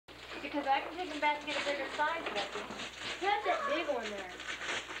back and get a bigger size, Becky. You have that big one there.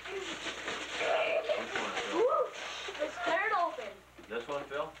 Woo! Let's cut it open. This one,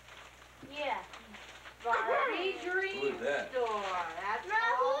 Phil? Yeah. Barbie Dream Store. That's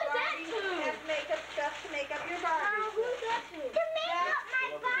all Barbie has makeup stuff to make up your Barbie. Who's that to? To make up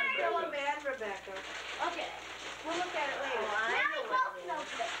my Barbie. Philip and Rebecca. Okay. We'll look at it later. Now we both know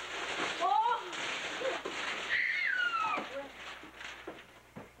this. Oh!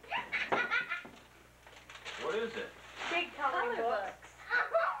 What is it? Big coloring Color books.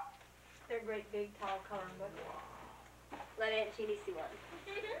 They're great big tall coloring books. Let Aunt Jeannie see one.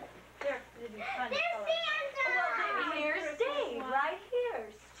 They're fun to There's color. Santa. Here's Dave, right here.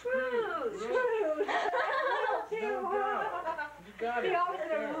 Scrooge. Scrooge. You got He it. always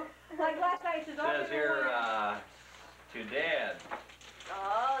in a room. Like last night, she's always Says in a here, room. to Dad.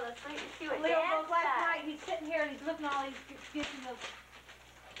 Oh, let's wait and see what Leo Dad's goes last got. night, he's sitting here and he's looking at all these gifts and goes,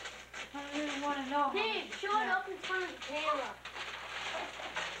 I really want to know. Dave, show it up in front of the camera.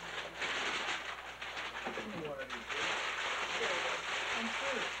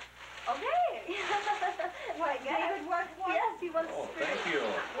 Okay. What, David wants one? Yes, he wants Oh, Scrooge. thank you.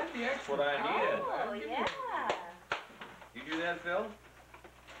 That's what I needed. Oh, yeah. You do that, Phil?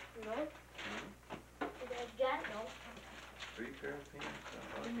 No. Did I get it? No. 3 pair of pants.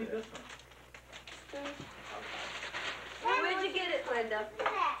 Give me this one. Where'd you get it, Linda?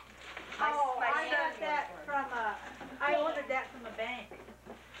 Oh, my I son got that from I ordered that from a bank.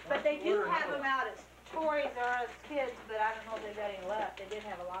 But they do have them out at Tories or as kids, but I don't know if they've got any left. They did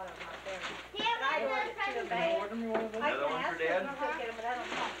have a lot of them out there. Here, But I ordered it to the bank. Order me one of those. I Another can one for ask her Dad? if they'll get them, but I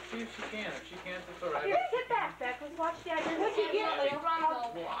don't know. See if she can. If she can't, it's all right. Here, sit back, Beck. Let's watch Dad. What'd you get, Leo?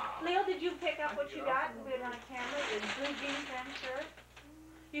 Wow. Leo, did you pick up what you got and put it on camera? The blue jeans and shirt?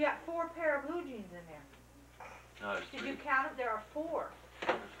 You got 4 pair of blue jeans in there. No, there's Did 3. you count them? There are 4.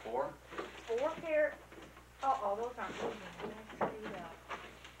 There's 4? 4 pair. Oh, those aren't blue jeans. Let's see that.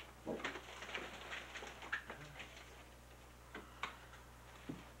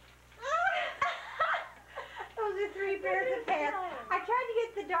 Those are 3 pairs of pants. I tried to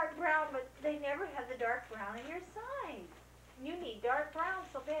get the dark brown, but they never have the dark brown in your size. You need dark brown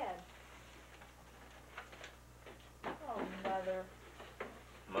so bad. Oh, Mother.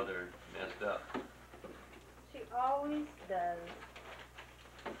 Mother messed up. She always does.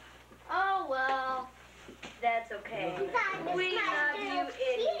 Oh, well. That's okay. We love you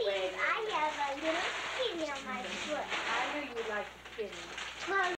anyway. I have a little kitty on my foot. I knew you would like the kitty. Well,